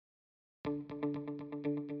So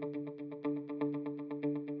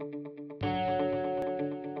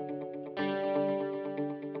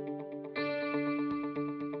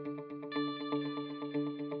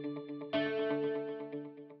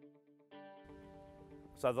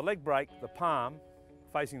the leg break, the palm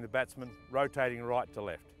facing the batsman, rotating right to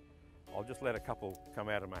left. I'll just let a couple come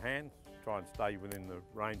out of my hand, try and stay within the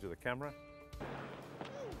range of the camera.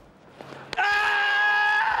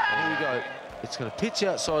 Here we go. It's going to pitch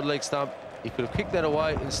outside leg stump. He could have kicked that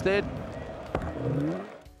away. Instead,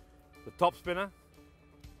 the top spinner,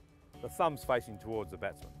 the thumb's facing towards the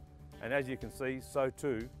batsman. And as you can see, so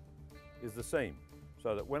too is the seam.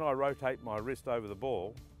 So that when I rotate my wrist over the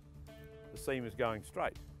ball, the seam is going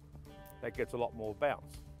straight. That gets a lot more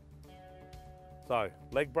bounce. So,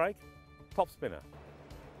 leg break, top spinner.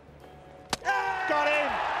 Got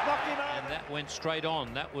him! Knocked him over! And that went straight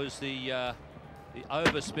on. That was the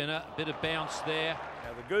over spinner. Bit of bounce there.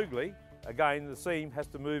 Now the googly, again, the seam has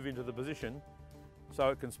to move into the position so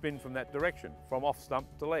it can spin from that direction, from off stump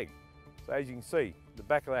to leg. So as you can see, the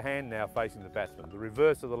back of the hand now facing the batsman, the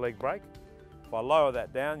reverse of the leg break. If I lower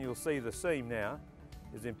that down, you'll see the seam now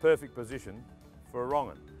is in perfect position for a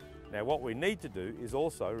wrong-un. Now what we need to do is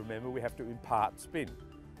also, remember, we have to impart spin.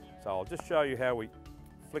 So I'll just show you how we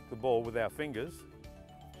flick the ball with our fingers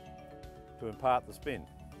to impart the spin.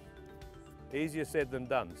 Easier said than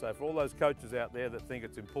done. So for all those coaches out there that think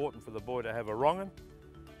it's important for the boy to have a wrong-un,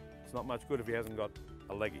 it's not much good if he hasn't got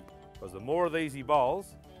a leggy. Because the more of these he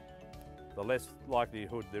bowls, the less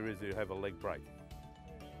likelihood there is to have a leg break.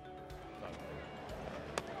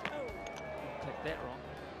 Take that wrong.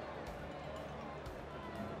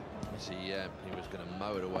 he was going to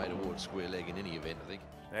mow it away towards square leg in any event, I think.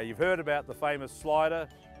 Now you've heard about the famous slider,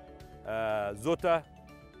 zutta,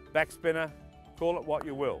 back spinner, call it what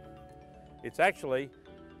you will. It's actually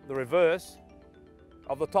the reverse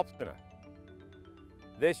of the top spinner.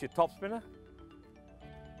 There's your top spinner,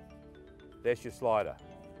 there's your slider.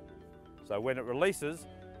 So when it releases,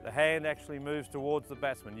 the hand actually moves towards the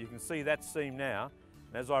batsman. You can see that seam now,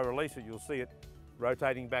 and as I release it, you'll see it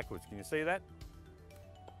rotating backwards. Can you see that?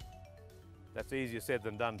 That's easier said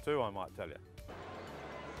than done too, I might tell you.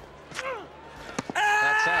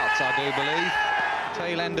 That's out, I do believe.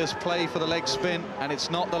 Tailenders play for the leg spin, and it's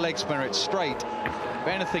not the leg spinner, it's straight. If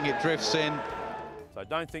anything, it drifts in. So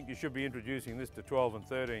don't think you should be introducing this to 12 and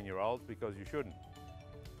 13-year-olds, because you shouldn't.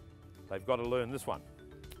 They've got to learn this one.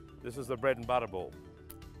 This is the bread and butter ball.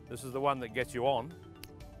 This is the one that gets you on.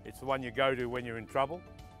 It's the one you go to when you're in trouble.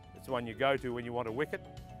 It's the one you go to when you want a wicket.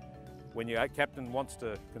 When your captain wants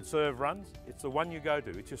to conserve runs, it's the one you go to.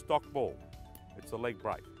 It's your stock ball. It's the leg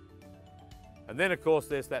break. And then, of course,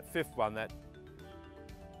 there's that fifth one, that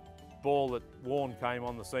ball that Warne came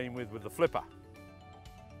on the scene with the flipper.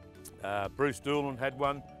 Bruce Doolan had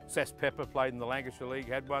one. Sess Pepper played in the Lancashire League,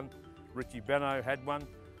 had one. Richie Benno had one.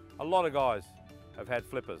 A lot of guys have had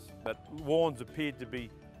flippers, but Warne's appeared to be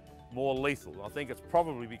more lethal. I think it's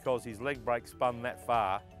probably because his leg break spun that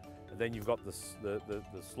far, and then you've got the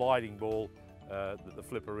sliding ball that the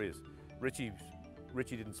flipper is. Richie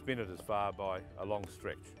didn't spin it as far by a long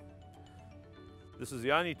stretch. This is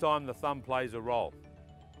the only time the thumb plays a role,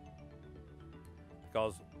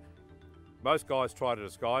 because most guys try to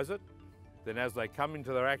disguise it. Then as they come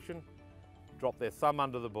into their action, drop their thumb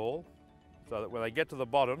under the ball, so that when they get to the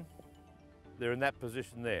bottom, they're in that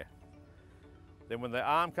position there. Then when the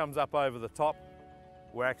arm comes up over the top,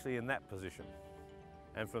 we're actually in that position.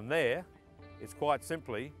 And from there, it's quite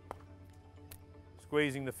simply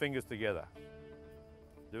squeezing the fingers together.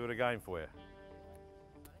 Do it again for you.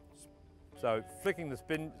 So flicking the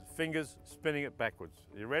fingers, spinning it backwards.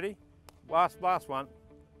 Are you ready? Last one.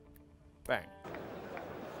 Bang.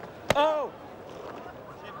 Oh!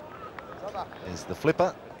 There's the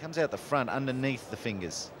flipper. Comes out the front underneath the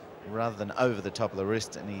fingers rather than over the top of the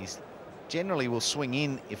wrist, and he's generally will swing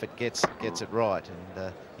in if it gets it right,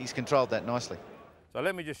 and he's controlled that nicely. So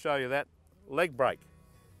let me just show you that. Leg break,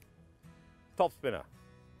 top spinner,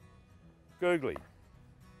 googly,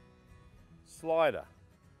 slider,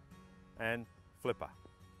 and flipper.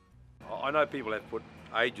 I know people have put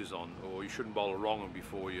ages on, or you shouldn't bowl a wrong one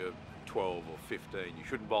before you're 12 or 15. You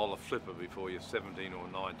shouldn't bowl a flipper before you're 17 or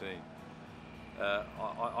 19.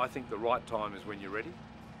 I think the right time is when you're ready,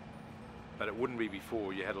 but it wouldn't be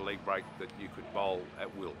before you had a leg break that you could bowl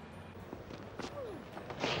at will.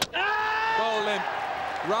 Bowl him,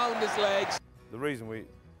 round his legs. The reason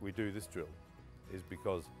we do this drill is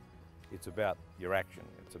because it's about your action,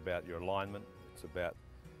 it's about your alignment, it's about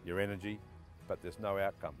your energy, but there's no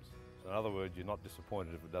outcomes. So in other words, you're not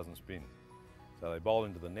disappointed if it doesn't spin. So they bowl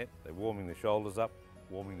into the net, they're warming their shoulders up,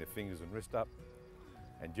 warming their fingers and wrist up,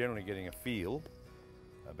 and generally getting a feel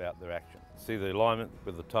about their action. See the alignment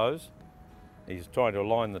with the toes? He's trying to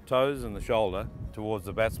align the toes and the shoulder towards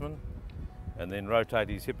the batsman and then rotate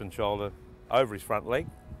his hip and shoulder over his front leg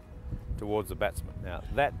towards the batsman. Now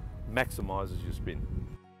that maximises your spin.